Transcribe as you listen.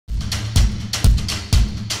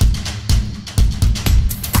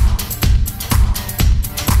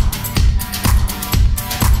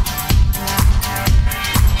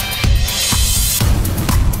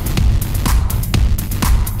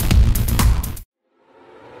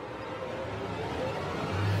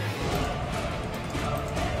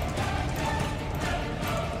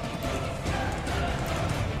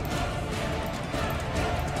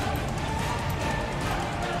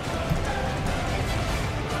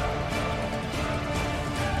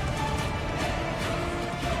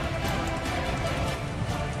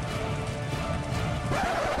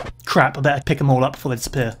Crap, I better pick them all up before they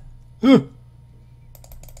disappear.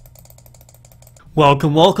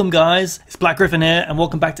 Welcome guys, it's BlackGriffin here, and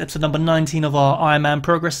welcome back to episode number 19 of our Ironman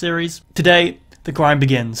Progress series. Today, the grind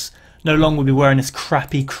begins. No longer will we be wearing this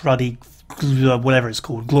crappy, cruddy, whatever it's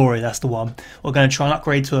called, glory, that's the one. We're going to try and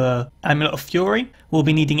upgrade to a Amulet of Fury. We'll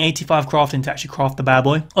be needing 85 crafting to actually craft the bad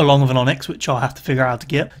boy, along with an Onyx, which I'll have to figure out how to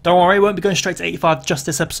get. Don't worry, we won't be going straight to 85 just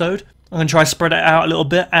this episode. I'm going to try to spread it out a little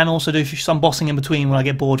bit, and also do some bossing in between when I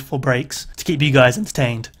get bored for breaks, to keep you guys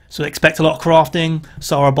entertained. So expect a lot of crafting,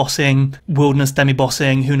 Sara bossing, wilderness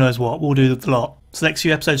demi-bossing, who knows what, we'll do the lot. So the next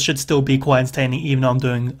few episodes should still be quite entertaining, even though I'm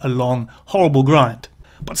doing a long, horrible grind.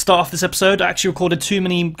 But to start off this episode, I actually recorded too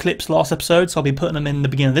many clips last episode, so I'll be putting them in the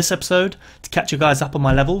beginning of this episode to catch you guys up on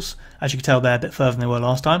my levels. As you can tell, they're a bit further than they were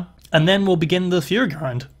last time. And then we'll begin the Fury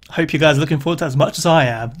grind. I hope you guys are looking forward to it as much as I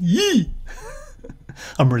am. Yee!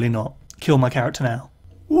 I'm really not. Kill my character now.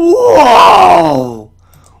 Whoa!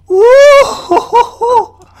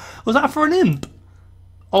 Whoa! Was that for an imp?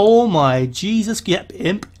 Oh my Jesus, yep,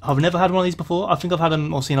 imp. I've never had one of these before. I think I've had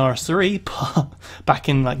them obviously in RS3 back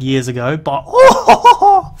in like years ago, but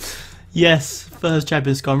oh, yes, first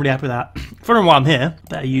champion score. I'm really happy with that. If I don't know why I'm here,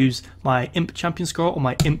 better use my imp champion score or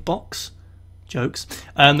my imp box. Jokes.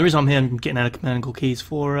 The reason I'm here, I'm getting out of command keys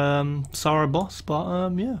for Sara boss,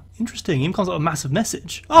 but yeah, interesting. Even comes up with a massive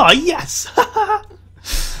message. Oh yes! Oh,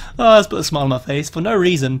 let's put a smile on my face for no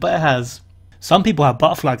reason, but it has. Some people have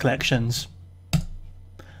butterfly collections.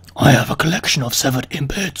 I have a collection of severed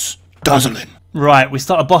imp heads. Dazzling. Right, we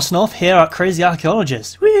started bossing off here at Crazy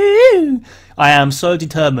Archaeologist. Woo! I am so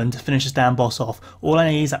determined to finish this damn boss off. All I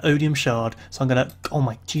need is that Odium Shard, so I'm gonna... Oh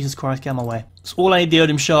my Jesus Christ, get out of my way. So all I need the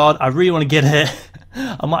Odium Shard, I really want to get it.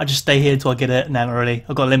 I might just stay here until I get it. No, not really.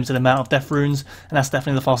 I've got a limited amount of death runes, and that's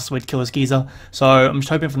definitely the fastest way to kill this geezer. So I'm just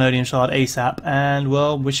hoping for an Odium Shard ASAP, and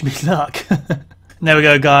well, wish me luck. There we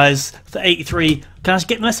go, guys. For 83, can I just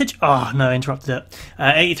get the message? Oh, no, I interrupted it.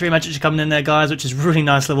 83 magic are coming in there, guys, which is really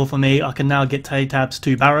nice level for me. I can now get teletabs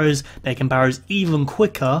to barrows, making barrows even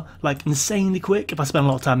quicker, like insanely quick, if I spend a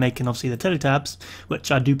lot of time making, obviously, the teletabs,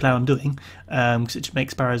 which I do plan on doing, because it just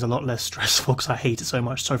makes barrows a lot less stressful, because I hate it so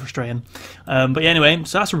much, so frustrating. But yeah, anyway,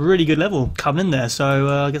 so that's a really good level coming in there, so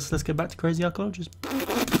I guess let's get back to Crazy Archaeologist.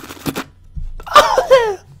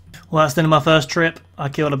 Well, that's the end of my first trip. I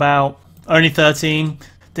killed about... only 13,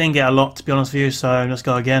 didn't get a lot to be honest with you, so let's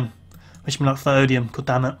go again. Wish me luck for Odium, god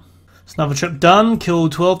damn it. It's another trip done,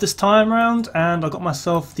 killed 12 this time round, and I got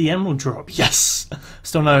myself the emerald drop, yes!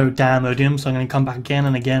 Still no damn Odium, so I'm going to come back again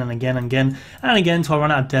and again and again and again and again until I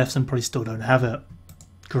run out of deaths and probably still don't have it.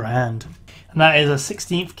 Grand. And that is a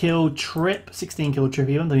 16th kill trip, 16 kill trip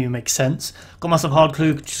even, doesn't even make sense. Got myself a hard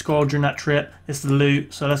clue scroll during that trip, this is the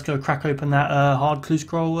loot, so let's go crack open that hard clue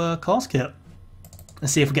scroll casket.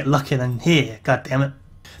 Let's see if we get lucky then here. God damn it.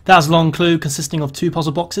 That was a long clue consisting of 2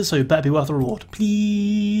 puzzle boxes, so it better be worth the reward. Please.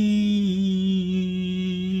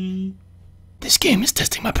 This game is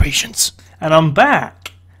testing my patience. And I'm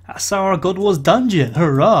back at Sara Godwars dungeon.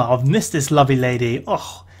 Hurrah! I've missed this lovely lady.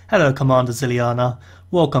 Oh, hello, Commander Zilyana.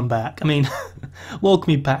 Welcome back. I mean,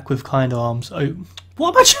 welcome me back with kind arms. Oh,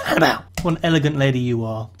 what am I chatting about? What an elegant lady you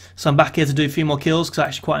are. So I'm back here to do a few more kills because I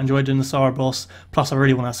actually quite enjoyed doing the Sara boss. Plus I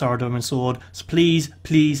really want that saradomin sword. So please,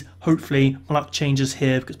 please, hopefully my luck changes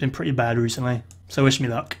here because it's been pretty bad recently. So wish me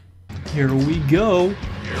luck. Here we go.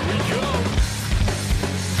 Here we go.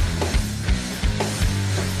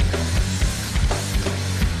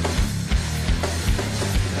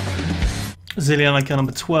 Zilyana kill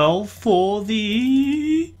number 12 for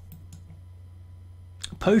the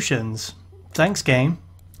potions. Thanks, game.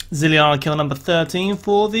 Zilyana kill number 13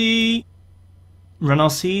 for the Renal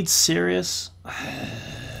Seeds. Serious?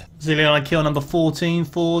 Zilyana kill number 14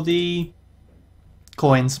 for the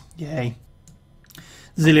coins. Yay.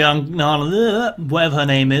 Zilyana, whatever her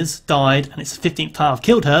name is, died, and it's the 15th time I've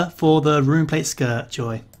killed her for the rune plate skirt.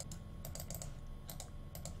 Joy.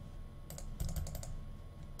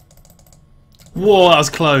 Whoa, that was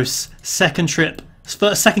close. Second trip.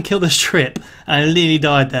 Second kill this trip, and I nearly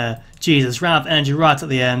died there. Jesus, ran out of energy right at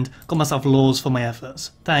the end. Got myself laws for my efforts.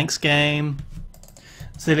 Thanks, game.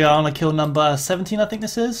 Zilyana kill number 17, I think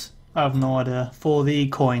this is. I have no idea. For the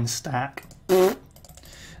coin stack.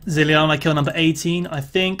 Zilyana kill number 18, I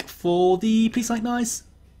think, for the Please Like Nice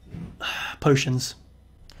potions.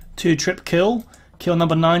 2 trip kill. Kill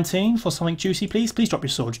number 19 for something juicy, please. Please drop your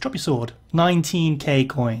sword. Just drop your sword. 19k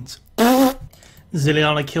coins.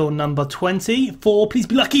 Zilyana kill number 20 for Please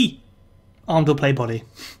Be Lucky. Armadillo play body.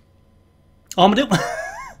 Armadillo?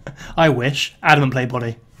 I wish. Adamant play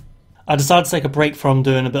body. I decided to take a break from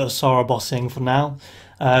doing a bit of Sara bossing for now.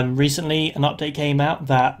 Recently, an update came out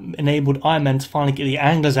that enabled Ironman to finally get the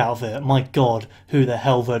Angler's outfit. My god, who the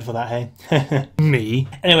hell voted for that, hey? Me.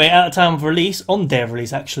 Anyway, at the time of release, on day of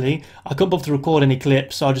release actually, I couldn't bother to record any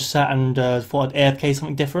clips, so I just sat and thought I'd AFK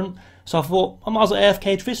something different. So I thought, I might as well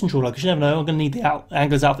AFK to Fishing Trawler, because you never know, I'm going to need the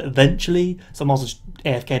Angler's outfit eventually, so I might as well just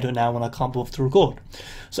AFK do it now when I can't bother to record.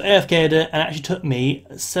 So AFK'd it, and it actually took me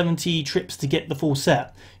 70 trips to get the full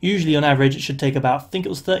set. Usually on average it should take about, I think it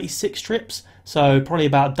was 36 trips, so probably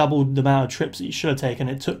about double the amount of trips that you should have taken.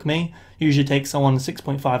 It took me, usually takes someone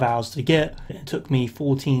 6.5 hours to get, it took me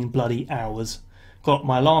 14 bloody hours. Got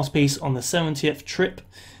my last piece on the 70th trip,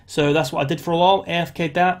 so that's what I did for a while,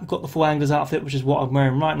 AFK'd that, got the full Angler's outfit, which is what I'm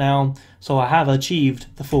wearing right now, so I have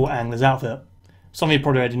achieved the full Angler's outfit. Some of you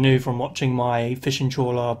probably already knew from watching my Fishing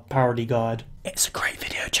Trawler parody guide. It's a great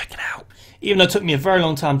video, check it out. Even though it took me a very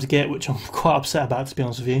long time to get, which I'm quite upset about to be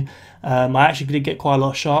honest with you. I actually did get quite a lot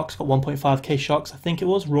of sharks, got 1.5k sharks I think it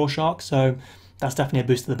was, raw sharks, so that's definitely a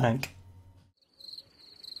boost to the bank.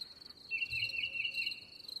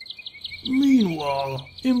 Meanwhile,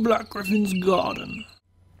 in BlackGriffin's garden.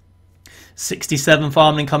 67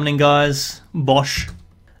 farming coming in guys, bosh.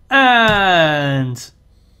 And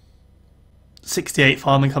 68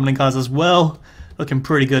 farming coming in guys as well. Looking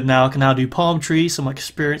pretty good now. I can now do palm trees, so my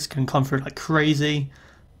experience can come through like crazy.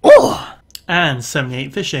 Oh! And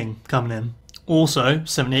 78 fishing coming in. Also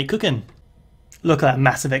 78 cooking. Look at that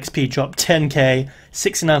massive XP drop, 10k,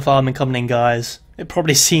 69 farming coming in guys. It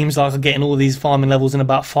probably seems like I'm getting all these farming levels in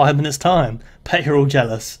about 5 minutes time. Bet you're all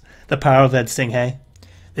jealous. The power of editing, hey?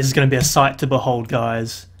 This is going to be a sight to behold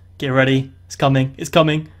guys. Get ready, it's coming, it's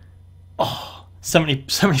coming. Oh, 70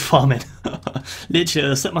 farming.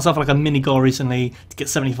 Literally, I set myself like a mini goal recently to get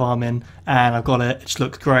 70 farming, and I've got it. It just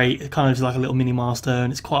looks great. It kind of is like a little mini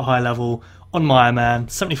milestone. It's quite high level on my Ironman.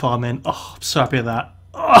 70 farming. Oh, I'm so happy with that.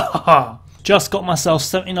 Oh, just got myself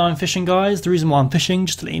 79 fishing, guys. The reason why I'm fishing,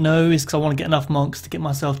 just to let you know, is because I want to get enough monks to get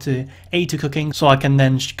myself to 80 cooking, so I can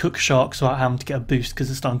then cook sharks without having to get a boost because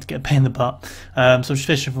it's starting to get a pain in the butt. So I'm just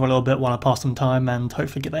fishing for a little bit while I pass some time and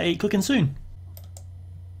hopefully get that 80 cooking soon.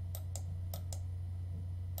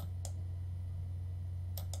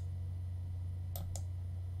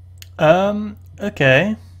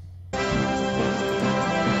 Okay.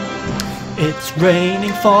 It's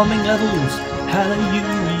raining farming levels,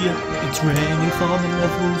 hallelujah. It's raining farming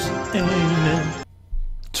levels, amen.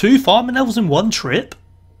 2 farming levels in 1 trip?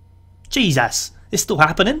 Jesus, it's still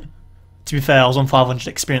happening? To be fair, I was on 500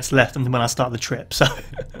 experience left and when I started the trip, so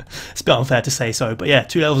it's a bit unfair to say so. But yeah,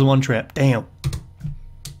 2 levels in 1 trip, damn.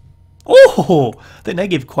 Oh, I think they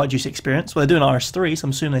give quite juicy experience. Well, they're doing RS3, so I'm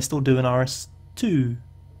assuming they still do an RS2.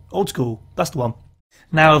 Old school, that's the one.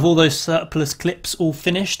 Now with all those surplus clips all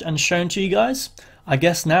finished and shown to you guys, I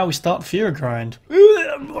guess now we start the Fury grind.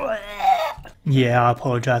 Yeah, I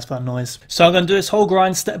apologise for that noise. So I'm going to do this whole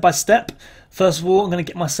grind step by step. First of all, I'm going to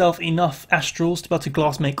get myself enough astrals to be able to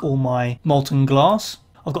glass make all my molten glass.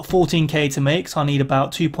 I've got 14k to make, so I need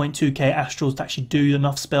about 2.2k astrals to actually do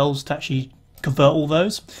enough spells to actually convert all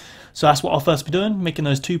those. So that's what I'll first be doing, making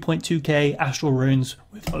those 2.2k astral runes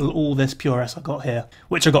with all this PRS I got here,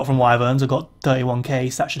 which I got from Wyverns. I got 31k,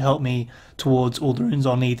 so that should help me towards all the runes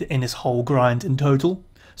I'll need in this whole grind in total.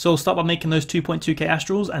 So I'll start by making those 2.2k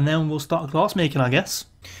astrals, and then we'll start glass making, I guess.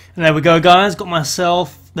 And there we go, guys. Got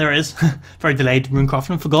myself, there it is, very delayed rune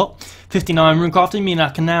crafting, forgot. 59 rune crafting, meaning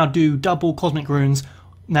I can now do double cosmic runes.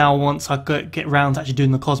 Now once I get around to actually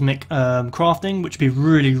doing the cosmic crafting, which would be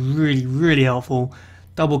really, really, really helpful.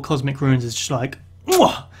 Double cosmic runes is just like,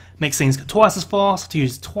 makes things go twice as fast, to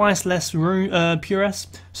use twice less PRS,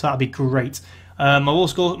 so that'd be great. I've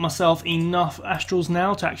also got myself enough astrals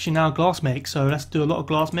now to actually now glass make, so let's do a lot of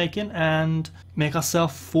glass making and make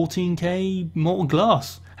ourselves 14k molten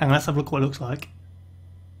glass. Hang on, let's have a look at what it looks like.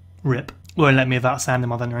 Rip. Won't let me without sand in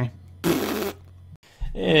my inventory.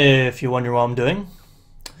 If you're wondering what I'm doing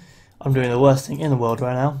the worst thing in the world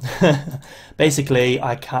right now. Basically,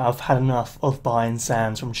 I've had enough of buying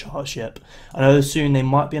sands from charter ship. I know soon there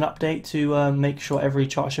might be an update to make sure every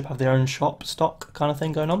charter ship have their own shop stock kind of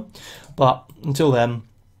thing going on. But until then,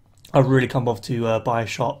 I've really come off to buy a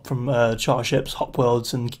shop from charter ships, Hop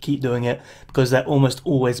Worlds, and keep doing it because they're almost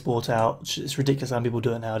always bought out. It's ridiculous how people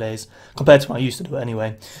do it nowadays compared to when I used to do it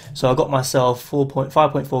anyway. So I got myself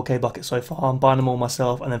 5.4k buckets so far. I'm buying them all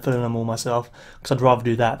myself and then filling them all myself because I'd rather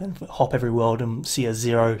do that than hop every world and see a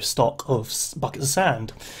 0 stock of buckets of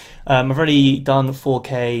sand. I've already done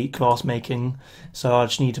 4k glass making, so I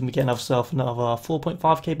just need to get myself another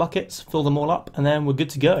 4.5k buckets, fill them all up, and then we're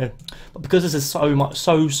good to go. But because this is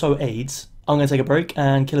so AIDS, I'm going to take a break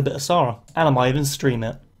and kill a bit of Sara, and I might even stream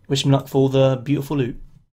it. Wish me luck for the beautiful loot.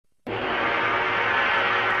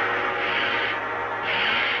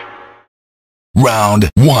 Round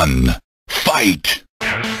 1. Fight!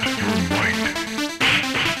 Test your might.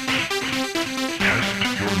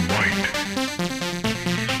 Test your might.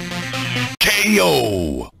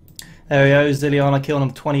 KO! There we go, Zilyana kill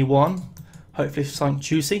number 21. Hopefully something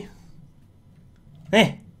juicy.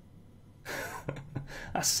 Eh!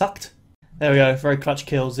 That sucked. There we go, very clutch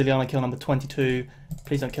kill. Zilyana kill number 22.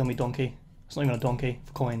 Please don't kill me, donkey. It's not even a donkey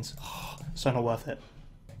for coins. Oh, so not worth it.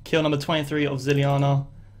 Kill number 23 of Zilyana,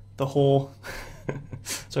 the whore.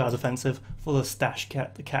 So that was offensive. For the stash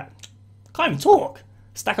cat, the cat. Can't even talk!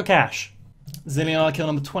 Stack of cash. Zilyana kill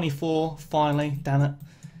number 24, finally. Damn it.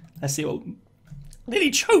 Let's see what.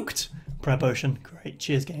 Nearly choked! Prayer potion. Great.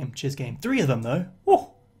 Cheers game. Cheers game. 3 of them though. Woo!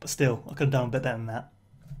 But still, I could have done a bit better than that.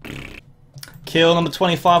 Kill number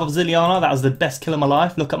 25 of Zilyana. That was the best kill of my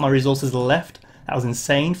life. Look at my resources left. That was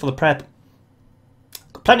insane for the prep.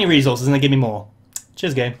 Got plenty of resources and they give me more.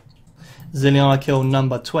 Cheers game. Zilyana kill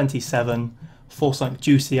number 27. For something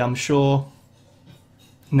juicy, I'm sure.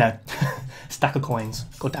 No. Stack of coins.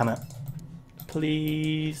 God damn it.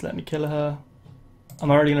 Please let me kill her. Am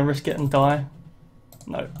I already going to risk it and die?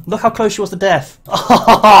 No. Look how close she was to death.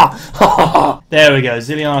 There we go.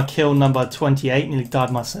 Zilyana kill number 28. Nearly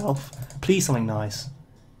died myself. Please something nice.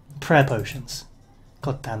 Prayer potions.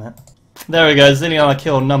 God damn it. There we go. Zilyana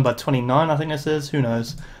kill number 29, I think this is. Who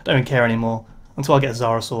knows? Don't even care anymore. Until I get a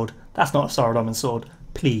Zara sword. That's not a saradomin sword.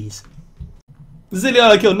 Please.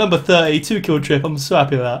 Zilyana kill number 30. 2 kill trip. I'm so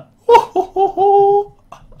happy with that.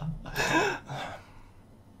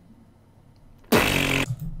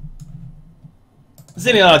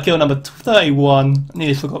 Zilyana kill number 31. I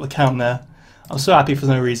nearly forgot the count there. I'm so happy for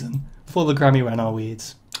no reason. For the Grammy Renner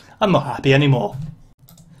weeds. I'm not happy anymore.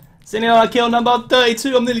 Zilyana kill number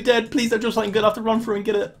 32. I'm nearly dead. Please don't drop something good. I have to run through and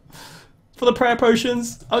get it. For the prayer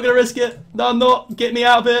potions. I'm gonna risk it. No, I'm not. Get me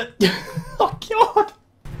out of it. Oh god.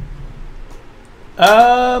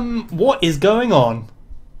 What is going on?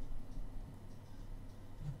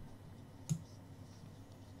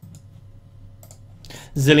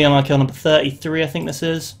 Zilyana kill number 33, I think this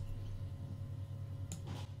is.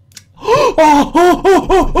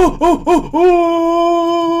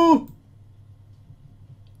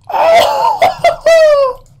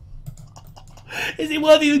 Is it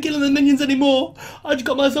worthy of killing the minions anymore? I just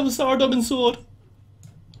got myself a saradomin sword.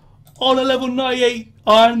 On a level 98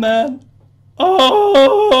 Iron Man.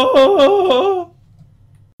 Oh!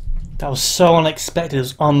 That was so unexpected, it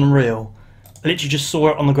was unreal. I literally just saw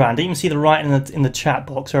it on the ground. I didn't even see the writing in the chat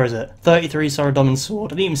box. Where is it? 33 saradomin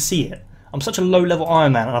sword. I didn't even see it. I'm such a low level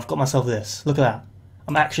Iron Man and I've got myself this. Look at that.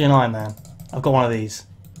 I'm actually an Iron Man. I've got one of these.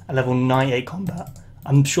 At level 98 combat.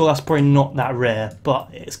 I'm sure that's probably not that rare, but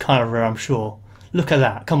it's kind of rare, I'm sure. Look at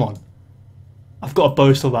that. Come on. I've got a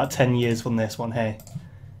boast of about 10 years from this one, hey.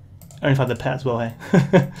 Only if I had the pet as well, hey.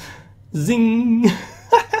 Zing!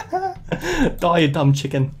 Die, you dumb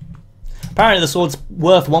chicken. Apparently the sword's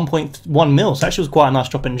worth 1.1 mil, so actually was quite a nice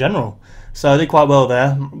drop in general. So I did quite well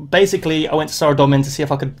there. Basically, I went to Saradomin to see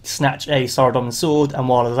if I could snatch a Saradomin sword, and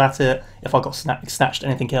while I was at it, if I got snatched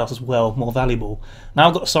anything else as well, more valuable. Now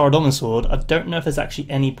I've got a Saradomin sword, I don't know if there's actually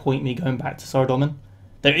any point me going back to Saradomin.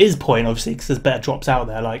 There is point, obviously, because there's better drops out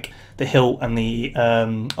there, like the hilt and the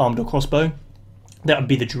armed crossbow. That would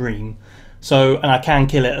be the dream. So, and I can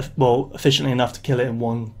kill it, well, efficiently enough to kill it in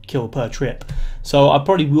 1 kill per trip. So I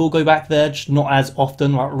probably will go back there, just not as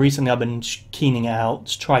often. Like recently I've been keening it out,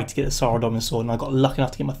 just trying to get the Saradomin sword, and I got lucky enough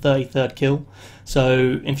to get my 33rd kill.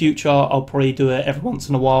 So in future I'll probably do it every once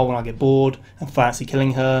in a while when I get bored and fancy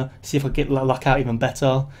killing her, see if I get luck out even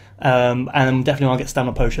better. And definitely when I get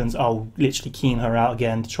stamina potions, I'll literally keen her out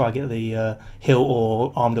again to try to get the hilt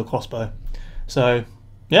or armed crossbow. So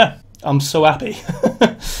yeah, I'm so happy.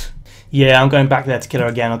 Yeah, I'm going back there to kill her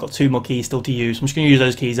again. I've got 2 more keys still to use. I'm just going to use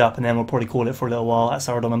those keys up and then we'll probably call it for a little while at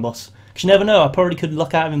Saradomin boss. Because you never know, I probably could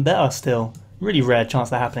luck out even better still. Really rare chance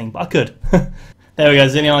of that happening, but I could. There we go,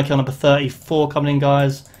 Zilyana kill number 34 coming in,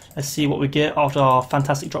 guys. Let's see what we get after our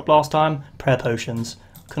fantastic drop last time. Prayer potions.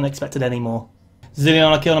 Couldn't expect it any more.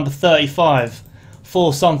 Zilyana kill number 35.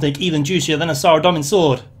 For something even juicier than a Saradomin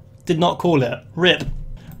sword. Did not call it. RIP.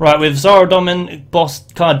 Right, with Saradomin boss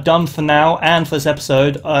kind of done for now and for this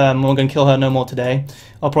episode, I'm not going to kill her no more today.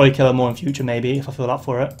 I'll probably kill her more in future maybe if I feel up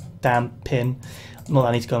for it. Damn pin. Not that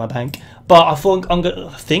I need to go in my bank. But I think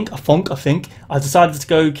I decided to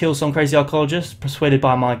go kill some crazy archaeologists, persuaded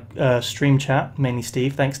by my stream chat, mainly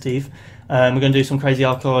Steve. Thanks, Steve. We're going to do some crazy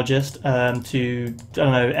archaeologist to, I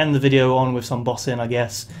don't know, end the video on with some bossing, I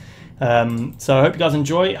guess. So I hope you guys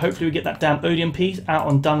enjoy. Hopefully we get that damn Odium piece out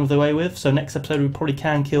and done with the way with. So next episode we probably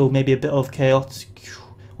can kill maybe a bit of Chaos.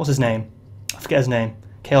 What's his name? I forget his name.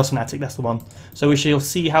 Chaos Fanatic, that's the one. So we shall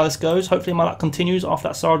see how this goes. Hopefully my luck continues after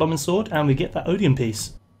that saradomin sword and we get that Odium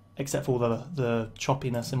piece. Except for the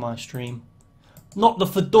choppiness in my stream. Not the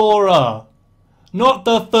fedora! Not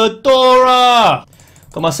the fedora!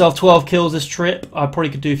 Got myself 12 kills this trip. I probably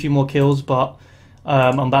could do a few more kills, but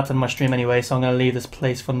I'm about to end my stream anyway, so I'm going to leave this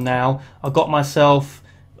place for now. I got myself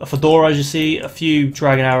a fedora, as you see, a few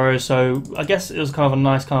dragon arrows, so I guess it was kind of a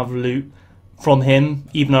nice kind of loot from him,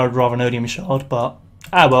 even though I'd rather an Odium shard, but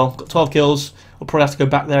well, got 12 kills. I'll probably have to go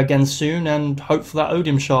back there again soon and hope for that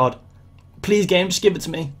Odium shard. Please, game, just give it to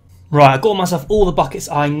me. Right, I got myself all the buckets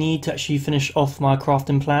I need to actually finish off my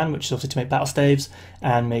crafting plan, which is obviously to make battlestaves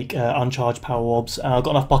and make uncharged power orbs. I've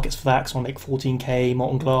got enough buckets for that because I want to make 14k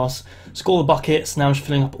molten glass. So got all the buckets, now I'm just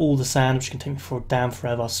filling up all the sand, which can take me for a damn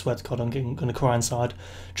forever. I swear to God, I'm going to cry inside.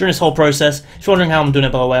 During this whole process, if you're wondering how I'm doing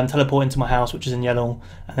it, by the way, I'm teleporting to my house, which is in yellow,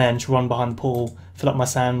 and then just run behind the portal, fill up my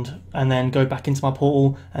sand, and then go back into my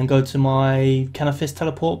portal and go to my Canifist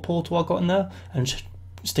teleport portal I got in there, and just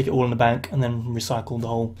stick it all in the bank, and then recycle the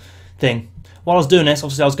whole thing. While I was doing this,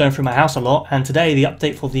 obviously I was going through my house a lot, and today the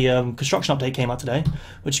update for the construction update came out today,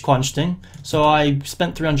 which is quite interesting. So I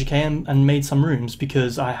spent 300k and made some rooms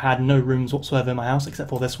because I had no rooms whatsoever in my house except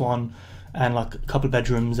for this one and like a couple of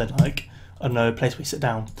bedrooms and like, I don't know, a place where you sit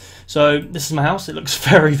down. So this is my house. It looks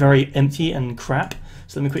very, very empty and crap.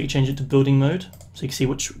 So let me quickly change it to building mode so you can see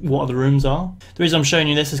what the rooms are. The reason I'm showing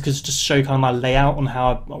you this is because just to show you kind of my layout on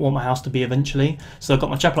how I want my house to be eventually. So I've got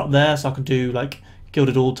my chapel up there, so I could do like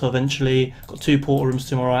Gilded Altar eventually. Got 2 portal rooms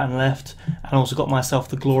to my right and left, and also got myself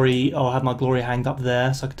the glory. I'll have my glory hanged up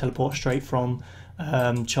there, so I could teleport straight from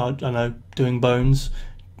doing bones,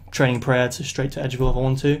 training prayer to straight to Edgeville if I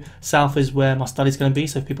want to. South is where my study's going to be,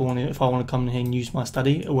 so if people if I want to come in here and use my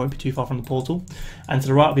study, it won't be too far from the portal. And to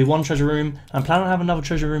the right will be 1 treasure room. I'm planning on having another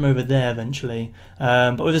treasure room over there eventually.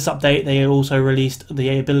 But with this update, they also released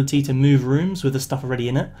the ability to move rooms with the stuff already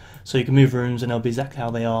in it. So you can move rooms and they'll be exactly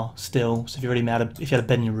how they are still. So if you had a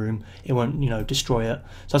bed in your room, it won't destroy it.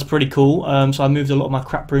 So that's pretty cool. So I moved a lot of my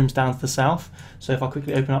crap rooms down to the south. So if I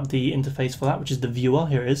quickly open up the interface for that, which is the viewer,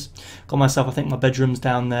 here it is. Got myself, I think, my bedrooms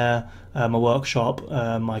down there, my workshop,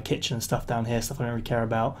 my kitchen and stuff down here, stuff I don't really care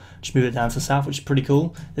about. Just move it down to the south, which is pretty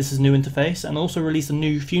cool. This is new interface, and also released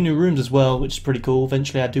a few new rooms as well, which is pretty cool.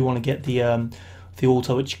 Eventually I do want to get the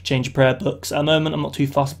altar, which can change prayer books. At the moment I'm not too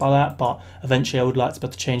fussed by that, but eventually I would like to be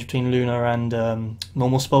able to change between lunar and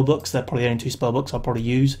normal spell books. They're probably the only 2 spell books I'll probably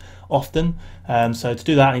use often. So to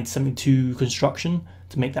do that I need something to construction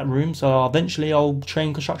to make that room, so eventually I'll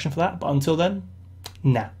train construction for that, but until then,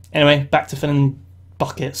 nah. Anyway, back to filling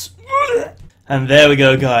buckets. And there we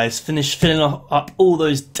go, guys. Finished filling up all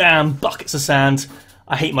those damn buckets of sand.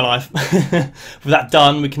 I hate my life. With that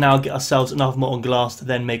done, we can now get ourselves enough molten glass to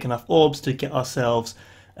then make enough orbs to get ourselves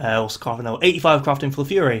also crafting level 85 crafting for the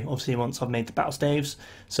Fury, obviously once I've made the battlestaves.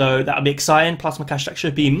 So that'll be exciting, plus my cash stack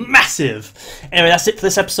should be massive. Anyway, that's it for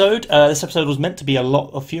this episode. This episode was meant to be a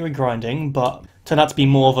lot of Fury grinding, but turned out to be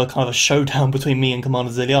more of a kind of a showdown between me and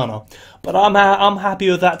Commander Zilyana. But I'm happy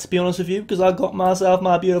with that, to be honest with you, because I got myself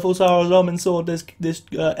my beautiful saradomin sword this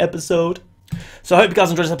episode. So I hope you guys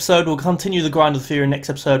enjoyed this episode. We'll continue the grind of the Fury next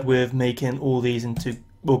episode with making all these into,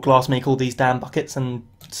 well, glass, make all these damn buckets and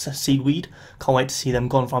seaweed. Can't wait to see them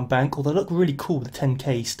gone from bank, although they look really cool with the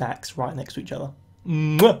 10k stacks right next to each other.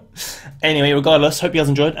 Mwah. Anyway, regardless, hope you guys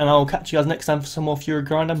enjoyed, and I'll catch you guys next time for some more Fury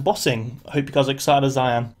grind and bossing. I hope you guys are excited as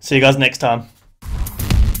I am. See you guys next time.